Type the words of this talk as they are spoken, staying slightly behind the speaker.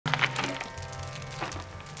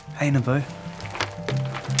Hey, Naboo.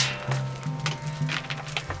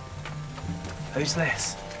 Who's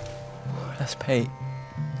this? That's Pete.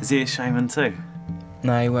 Is he a shaman too?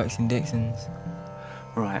 No, he works in Dixon's.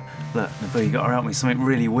 Right, look, Naboo, you got to help me. Something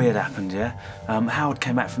really weird happened, yeah? Howard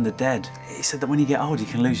came back from the dead. He said that when you get old, you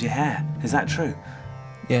can lose your hair. Is that true?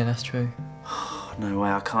 Yeah, that's true. No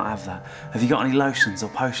way, I can't have that. Have you got any lotions or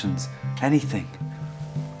potions? Anything?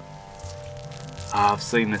 I've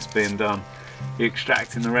seen this being done. You're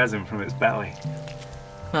extracting the resin from its belly.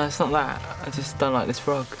 No, it's not that. I just don't like this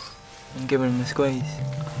frog. I'm giving him a squeeze.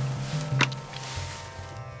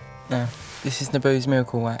 Now, this is Naboo's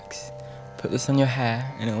miracle wax. Put this on your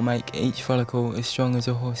hair and it will make each follicle as strong as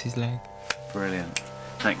a horse's leg. Brilliant.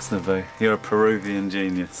 Thanks, Naboo. You're a Peruvian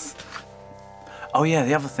genius. Oh yeah,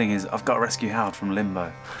 the other thing is I've got to rescue Howard from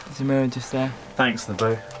limbo. There's a mirror just there. Thanks,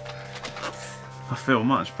 Naboo. I feel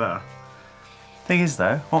much better. Thing is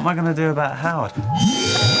though, what am I going to do about Howard?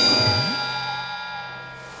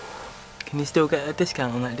 Can you still get a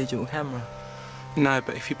discount on that digital camera? No,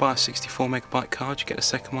 but if you buy a 64 megabyte card, you get the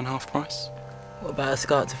second one half price. What about a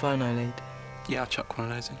SCART to phono lead? Yeah, I'll chuck one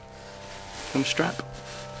of those in. From strap.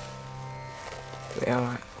 Yeah,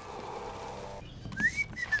 alright.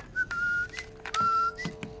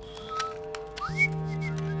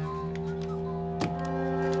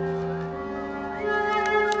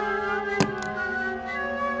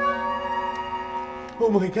 Oh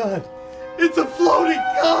my God, it's a floating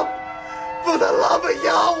cup! For the love of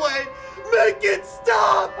Yahweh, make it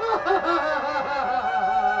stop!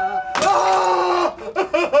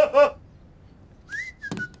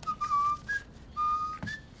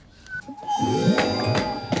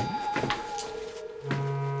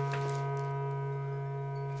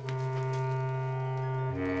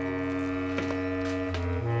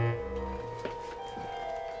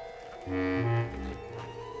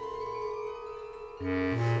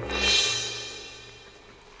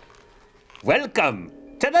 Welcome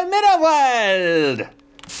to the Mirror World!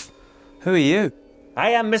 Who are you? I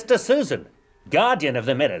am Mr. Susan, guardian of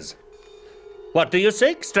the mirrors. What do you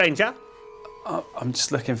seek, stranger? I'm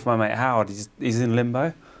just looking for my mate Howard. He's in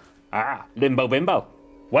limbo. Ah, limbo bimbo.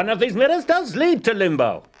 One of these mirrors does lead to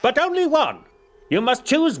limbo, but only one. You must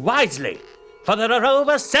choose wisely, for there are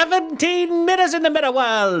over 17 mirrors in the Mirror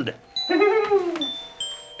World.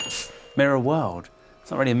 Mirror world? It's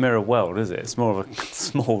not really a mirror world, is it? It's more of a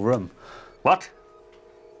small room. What?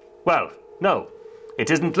 Well, no. It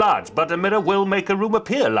isn't large, but a mirror will make a room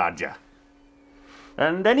appear larger.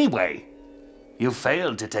 And anyway, you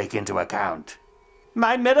failed to take into account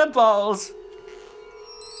my mirror balls.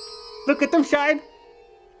 Look at them shine.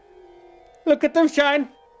 Look at them shine.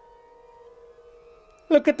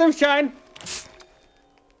 Look at them shine.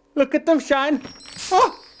 Look at them shine.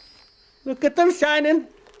 Oh! Look at them shining.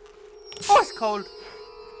 Oh, it's cold.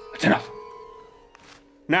 That's enough.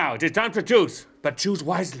 Now, it is time to choose, but choose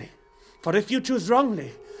wisely. For if you choose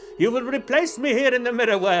wrongly, you will replace me here in the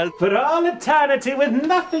Mirror World for all eternity with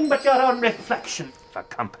nothing but your own reflection for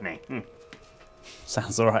company.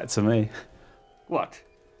 Sounds all right to me. What?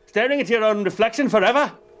 Staring at your own reflection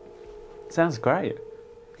forever? Sounds great.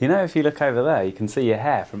 You know, if you look over there, you can see your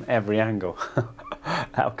hair from every angle.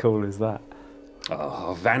 How cool is that?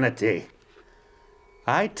 Oh, vanity.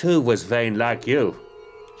 I too was vain like you.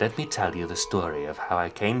 Let me tell you the story of how I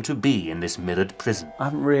came to be in this mirrored prison. I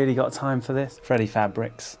haven't really got time for this, Freddy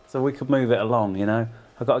Fabrics. So we could move it along, you know?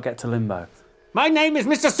 I've got to get to limbo. My name is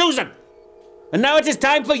Mr. Susan. And now it is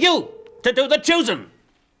time for you to do the choosing.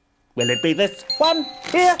 Will it be this one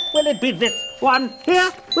here? Will it be this one here?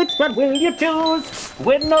 Which one will you choose?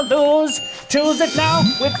 Win or lose? Choose it now.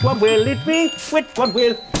 Which one will it be? Which one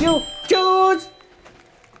will you choose?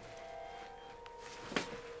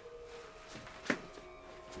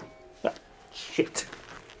 Shit.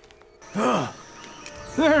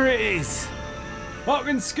 There it is! I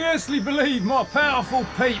can scarcely believe my powerful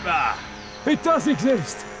peeper. It does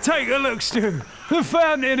exist. Take a look, Stu. The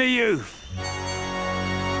fountain of youth.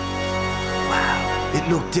 Wow, it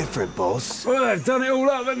looked different, boss. Well, they've done it all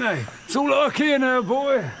up, haven't they? It's all like here now,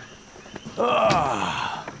 boy.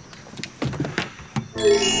 Ah.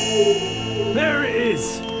 There it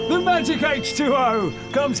is. The magic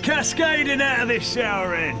H2O comes cascading out of this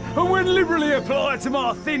shower head, and when liberally applied to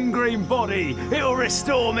my thin green body, it'll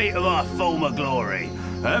restore me to my former glory.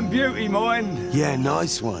 And beauty, mind. Yeah,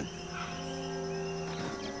 nice one.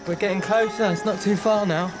 We're getting closer. It's not too far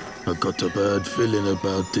now. I got a bad feeling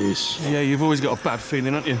about this. Yeah, you've always got a bad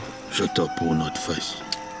feeling, haven't you? Shut up, walnut face.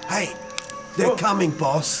 Hey, they're coming,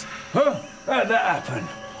 boss. Huh? How'd that happen?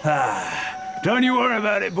 Ah, don't you worry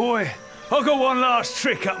about it, boy. I've got one last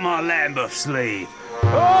trick up my Lambeth sleeve.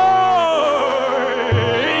 Oh,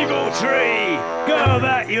 evil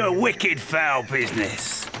You're a wicked foul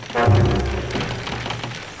business.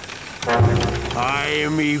 I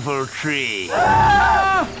am Evil Tree.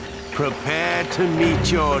 Prepare to meet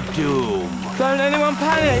your doom. Don't anyone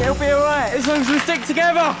panic, it'll be alright as long as we stick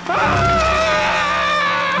together.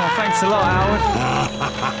 Oh, thanks a lot, Howard.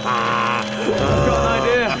 I've got an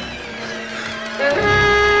idea.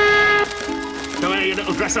 Come here, you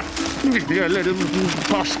little dresser. You little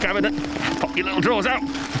posh cabinet. Pop your little drawers out.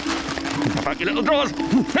 Pop out your little drawers.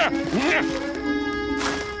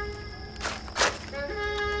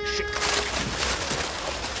 Shit.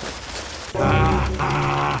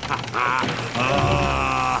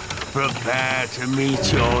 Prepare to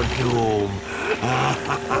meet your doom.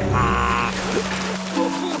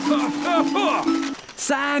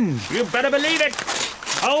 Sand! You better believe it.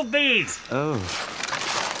 Hold these. Oh.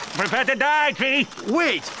 Prepare to die, Tree.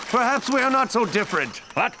 Wait, perhaps we are not so different.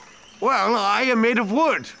 What? Well, I am made of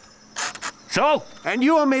wood, So? and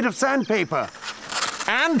you are made of sandpaper.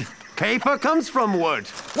 And? Paper comes from wood.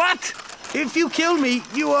 What? If you kill me,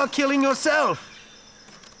 you are killing yourself.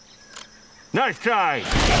 Nice try.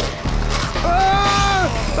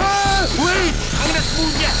 Wait! I'm gonna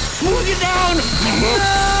smooth you down.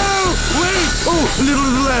 No! Wait! Oh, a little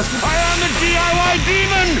to the left. I am the DIY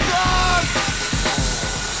demon.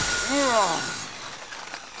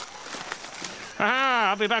 Ah,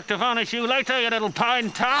 I'll be back to varnish you later, you little pine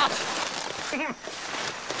tart.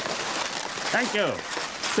 Thank you.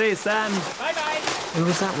 See you, Sam. Bye-bye. Who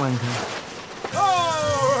was that wanker?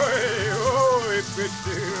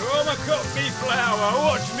 I'm a cockney flower,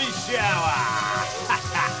 watch me shower.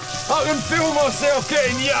 I can feel myself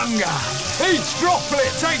getting younger. Each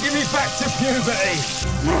droplet taking me back to puberty.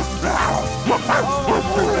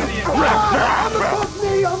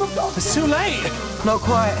 It's too late. Not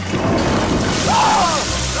quite. Oh,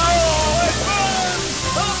 it burns!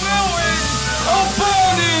 I'm melting! I'm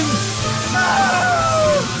burning! No!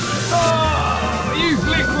 Oh, you've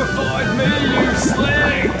liquefied me, you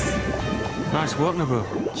slags! Nice work, Naboo.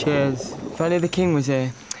 Cheers. If only the king was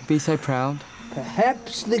here, he'd be so proud.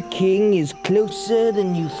 Perhaps the king is closer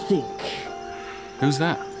than you think. Who's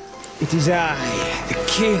that? It is I, the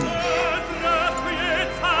king.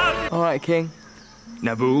 All right, king.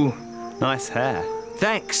 Naboo. Nice hair.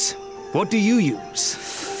 Thanks. What do you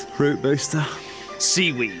use? Root booster.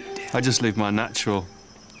 Seaweed. I just leave my natural,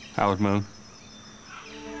 Howard Moon.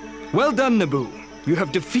 Well done, Naboo. You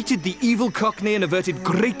have defeated the evil Cockney and averted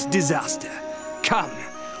great disaster. Come,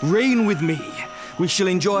 reign with me. We shall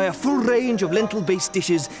enjoy a full range of lentil-based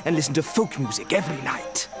dishes and listen to folk music every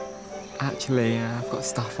night. Actually, I've got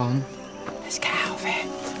stuff on. Let's get out of it.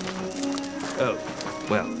 Oh,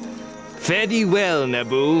 well. Fare thee well,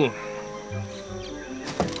 Naboo.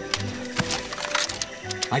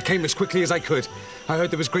 I came as quickly as I could. I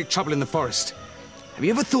heard there was great trouble in the forest. Have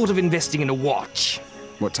you ever thought of investing in a watch?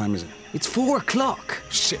 What time is it? It's 4 o'clock.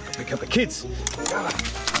 Shit, I'll pick up the kids.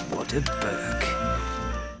 What a berg.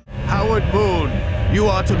 Howard Moon, you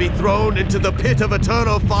are to be thrown into the pit of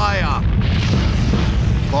eternal fire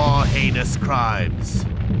for heinous crimes.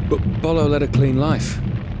 But Bolo led a clean life.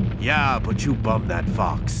 Yeah, but you bummed that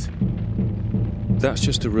fox. That's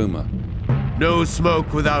just a rumor. No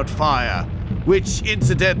smoke without fire, which,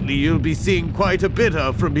 incidentally, you'll be seeing quite a bit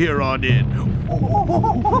of from here on in.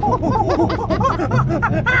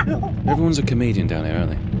 Everyone's a comedian down here,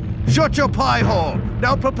 aren't they? Shut your pie hole!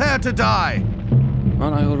 Now prepare to die!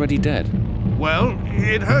 Aren't I already dead? Well,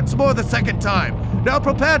 it hurts more the second time. Now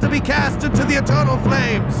prepare to be cast into the eternal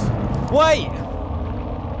flames! Wait!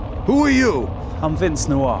 Who are you? I'm Vince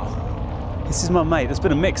Noir. This is my mate. There's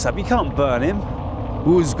been a mix-up. You can't burn him.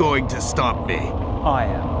 Who's going to stop me? I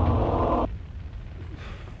am.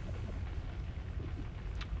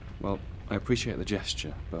 Well, I appreciate the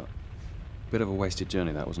gesture, but a bit of a wasted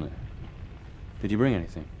journey that, wasn't it? Did you bring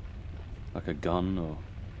anything? Like a gun or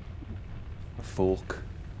a fork?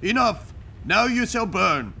 Enough! Now you shall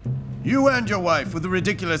burn. You and your wife with the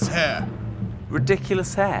ridiculous hair.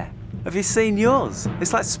 Ridiculous hair? Have you seen yours?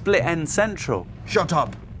 It's like split end central. Shut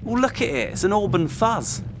up. Well, look at it. It's an auburn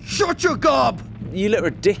fuzz. Shut your gob! You look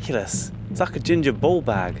ridiculous. It's like a ginger ball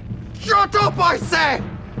bag. Shut up, I say!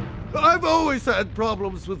 I've always had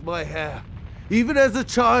problems with my hair, even as a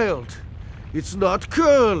child. It's not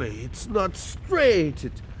curly, it's not straight,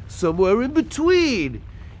 it's somewhere in between.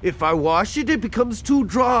 If I wash it, it becomes too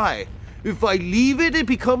dry. If I leave it, it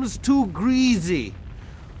becomes too greasy.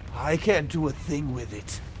 I can't do a thing with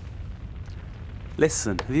it.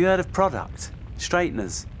 Listen, have you heard of product?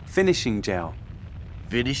 Straighteners, finishing gel.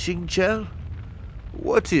 Finishing gel?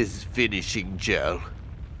 What is finishing gel?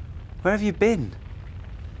 Where have you been?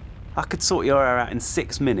 I could sort your hair out in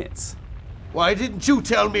 6 minutes. Why didn't you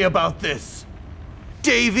tell me about this?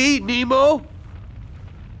 Davy, Nemo?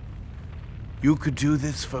 You could do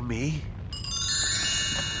this for me?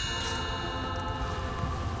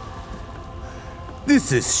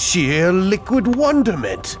 This is sheer liquid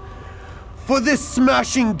wonderment. For this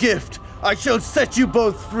smashing gift, I shall set you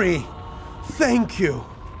both free. Thank you.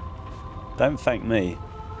 Don't thank me.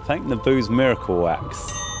 Thank Naboo's miracle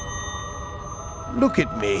wax. Look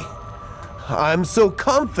at me. I'm so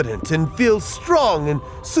confident and feel strong and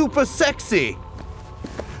super sexy.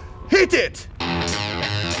 Hit it!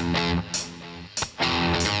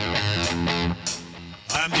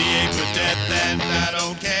 I'm the ape of death and I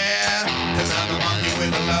don't care, 'cause I'm a monkey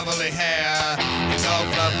with a lovely hair. It's all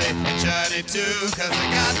fluffy and shiny too, 'cause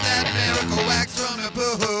I got that miracle wax from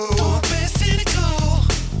Naboo. Don't be cynical,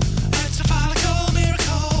 it's a follicle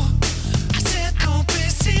miracle. I said don't be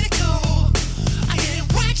cynical, I ain't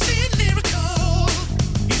waxing lyrical.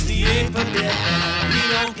 He's the ape of death and he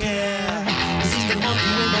don't care, 'cause he's the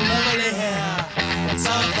monkey with the lovely hair. It's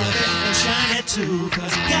all fluffy and shiny too,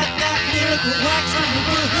 'cause he got that miracle wax from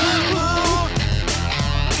Naboo.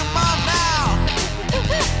 Come on now.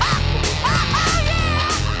 I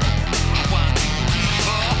want to keep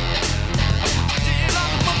up. Deal on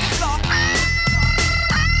the monkey flock.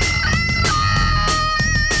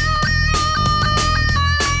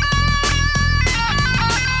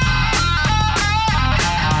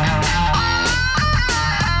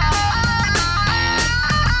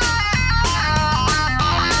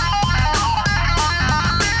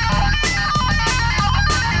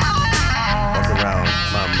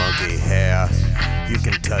 You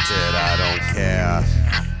can touch it, I don't care.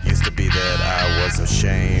 Used to be that I was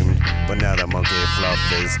ashamed, but now the monkey fluff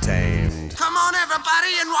is tamed. Come on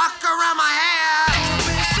everybody and walk around my hair. Don't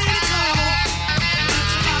be cynical.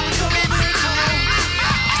 It's a follicle miracle.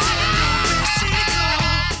 I said don't be cynical.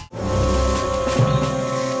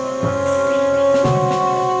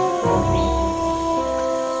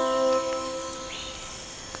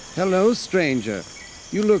 Hello, stranger.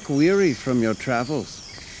 You look weary from your travels.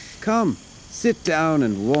 Come, sit down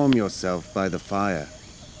and warm yourself by the fire.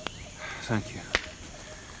 Thank you.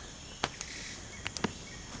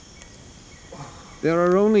 There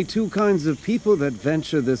are only two kinds of people that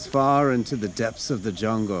venture this far into the depths of the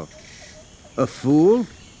jungle. A fool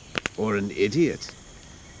or an idiot.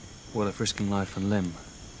 Well, if risking life and limb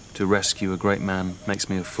to rescue a great man makes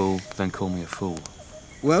me a fool, then call me a fool.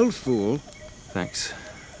 Well, fool. Thanks.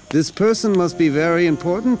 This person must be very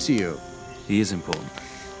important to you. He is important.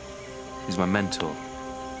 He's my mentor.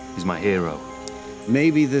 He's my hero.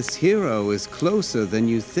 Maybe this hero is closer than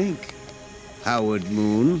you think. Howard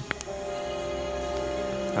Moon.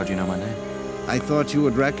 How do you know my name? I thought you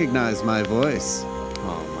would recognize my voice.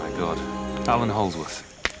 Oh my God. Alan Holdsworth.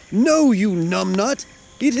 No, you numbnut!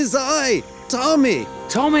 It is I, Tommy!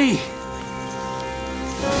 Tommy!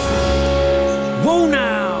 Whoa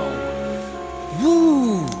now!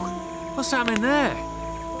 Woo! What's happening there?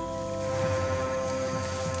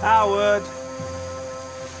 Howard!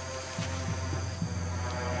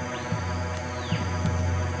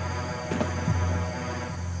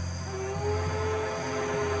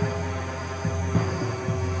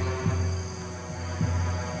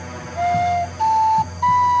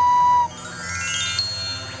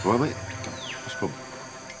 All right, mate. What's the problem?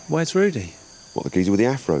 Where's Rudy? What, the geezer with the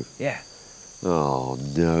afro? Yeah. Oh,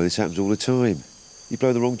 no, this happens all the time. You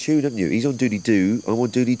blow the wrong tune, haven't you? He's on doody-do, I'm on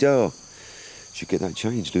doody-da. Should get that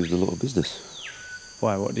changed, losing a lot of business.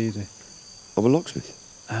 Why, what do you do? I'm a locksmith.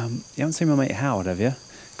 You haven't seen my mate Howard, have you?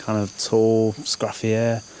 Kind of tall, scruffy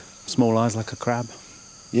hair, small eyes like a crab.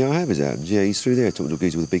 Yeah, I have his Adams. Yeah, he's through there talking to a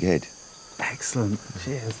geezer with a big head. Excellent.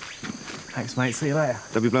 Cheers. Thanks, mate. See you later.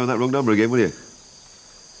 Don't be blowing that wrong number again, will you?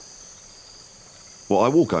 What, I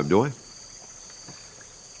walk home, do I?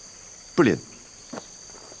 Brilliant.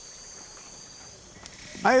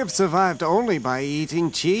 I have survived only by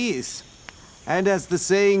eating cheese. And as the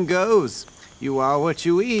saying goes, you are what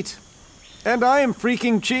you eat. And I am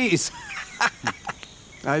freaking cheese.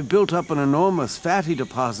 I've built up an enormous fatty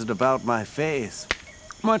deposit about my face,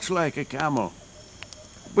 much like a camel.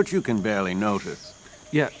 But you can barely notice.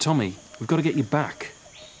 Yeah, Tommy, we've got to get you back.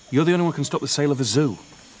 You're the only one who can stop the sale of a zoo.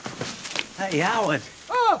 Hey, Howard.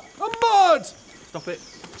 Ah, a mod! Stop it.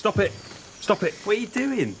 Stop it. Stop it. What are you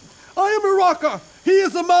doing? I am a rocker. He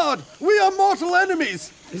is a mod. We are mortal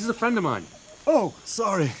enemies. This is a friend of mine. Oh,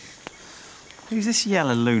 sorry. Who's this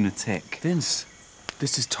yellow lunatic? Vince,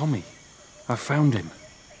 this is Tommy. I found him.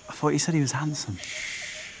 I thought you said he was handsome.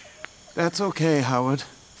 That's okay, Howard.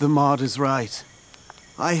 The mod is right.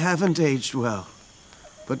 I haven't aged well.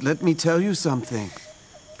 But let me tell you something.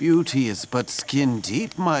 Beauty is but skin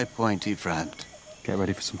deep, my pointy friend. Get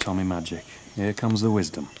ready for some Tommy magic. Here comes the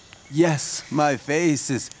wisdom. Yes, my face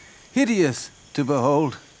is hideous to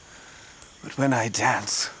behold. But when I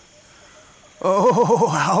dance, oh,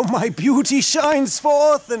 how my beauty shines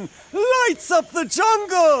forth and lights up the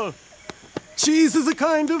jungle! Cheese is a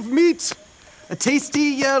kind of meat, a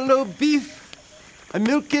tasty yellow beef. I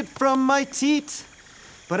milk it from my teat,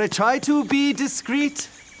 but I try to be discreet.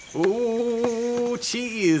 Oh,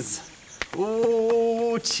 cheese.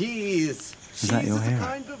 Oh, cheese. Is that your hair?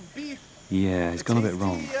 Kind of beef. Yeah, it's gone a bit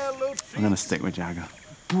wrong. I'm gonna stick with Jagger.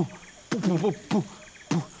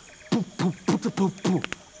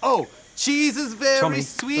 Oh, cheese is very Tommy,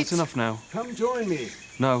 sweet. that's enough now. Come join me.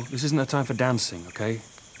 No, this isn't a time for dancing, okay?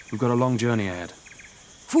 We've got a long journey ahead.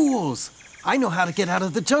 Fools! I know how to get out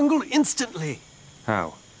of the jungle instantly.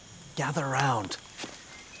 How? Gather round.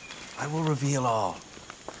 I will reveal all.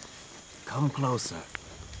 Come closer.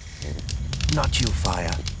 Not you, Fire.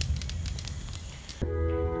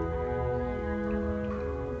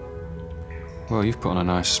 Well, you've put on a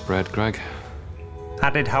nice spread, Greg.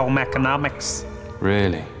 I did home economics.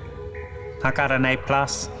 Really? I got an A+.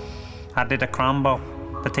 I did a crumble.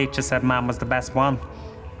 The teacher said mine was the best one.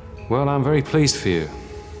 Well, I'm very pleased for you.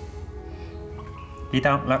 You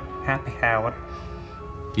don't look happy, Howard.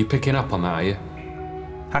 You picking up on that, are you?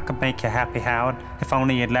 I could make you happy, Howard, if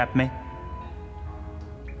only you'd let me.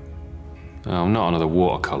 Oh, not another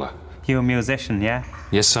watercolour. You a musician, yeah?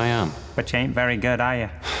 Yes, I am. But you ain't very good, are you?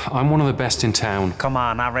 I'm one of the best in town. Come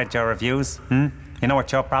on, I read your reviews. You know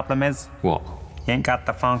what your problem is? What? You ain't got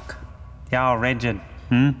the funk. You're all rigid.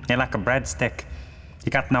 You're like a breadstick.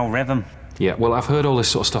 You got no rhythm. Yeah, well, I've heard all this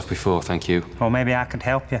sort of stuff before, thank you. Well, maybe I could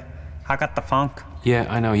help you. I got the funk. Yeah,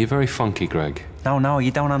 I know, you're very funky, Greg. No, you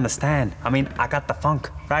don't understand. I mean, I got the funk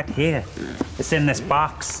right here. It's in this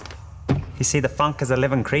box. You see, the funk is a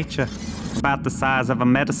living creature. About the size of a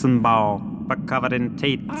medicine ball, but covered in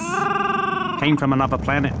teats. Came from another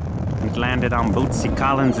planet. It landed on Bootsy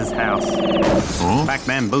Collins' house. Huh? Back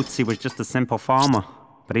then, Bootsy was just a simple farmer.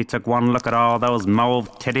 But he took one look at all those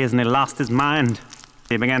mauve titties and he lost his mind.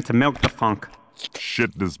 He began to milk the funk.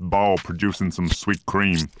 Shit this ball producing some sweet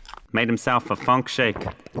cream. Made himself a funk shake.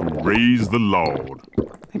 Praise the Lord.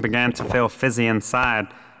 He began to feel fizzy inside.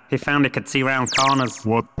 He found he could see round corners.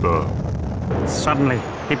 What the? Suddenly,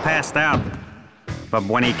 he passed out. But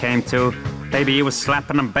when he came to, baby, he was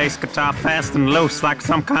slapping a bass guitar fast and loose like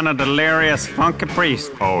some kind of delirious funky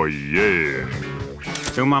priest. Oh, yeah.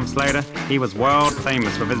 2 months later, he was world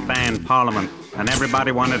famous with his band, Parliament, and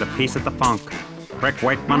everybody wanted a piece of the funk. Rick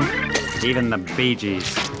Wakeman, even the Bee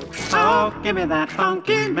Gees. Oh, give me that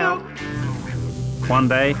funky milk. One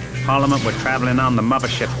day, Parliament were traveling on the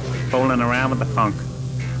mothership, fooling around with the funk.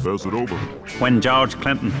 Pass it over. When George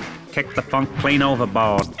Clinton kicked the funk clean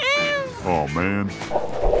overboard. Oh, man.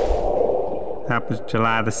 That was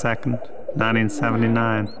July the 2nd,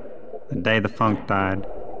 1979, the day the funk died.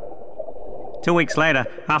 2 weeks later,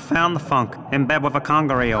 I found the funk in bed with a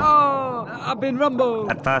conger eel. Oh, I've been rumbled.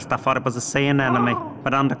 At first, I thought it was a sea anemone,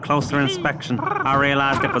 but under closer inspection, I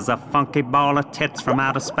realized it was a funky ball of tits from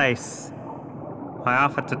outer space. I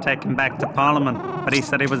offered to take him back to Parliament, but he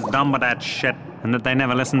said he was done with that shit, and that they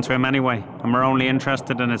never listened to him anyway, and were only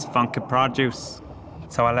interested in his funky produce.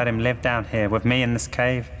 So I let him live down here with me in this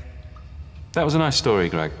cave. That was a nice story,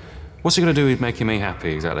 Greg. What's it gonna do with making me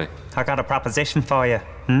happy, exactly? I got a proposition for you,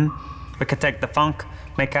 We could take the funk,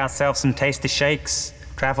 make ourselves some tasty shakes,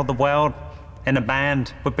 travel the world. In a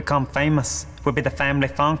band, we'd become famous. We'd be the family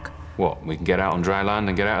funk. What, we can get out on dry land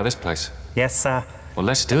and get out of this place? Yes, sir. Well,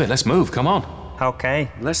 let's do it. Let's move. Come on. Okay.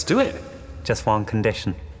 Let's do it. Just one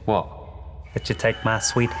condition. What? That you take my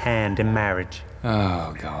sweet hand in marriage.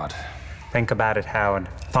 Oh, God. Think about it, Howard.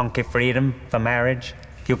 Funky freedom for marriage.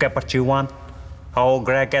 You get what you want. Old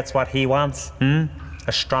Greg gets what he wants.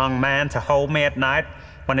 A strong man to hold me at night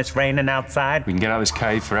when it's raining outside. We can get out of this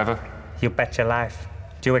cave forever? You bet your life.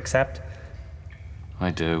 Do you accept? I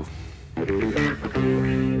do.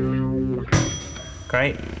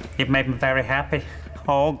 Great. You've made me very happy.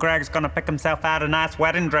 Old Greg's gonna pick himself out a nice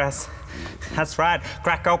wedding dress. That's right.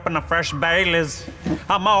 Crack open a fresh Bailey's.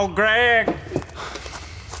 I'm old Greg.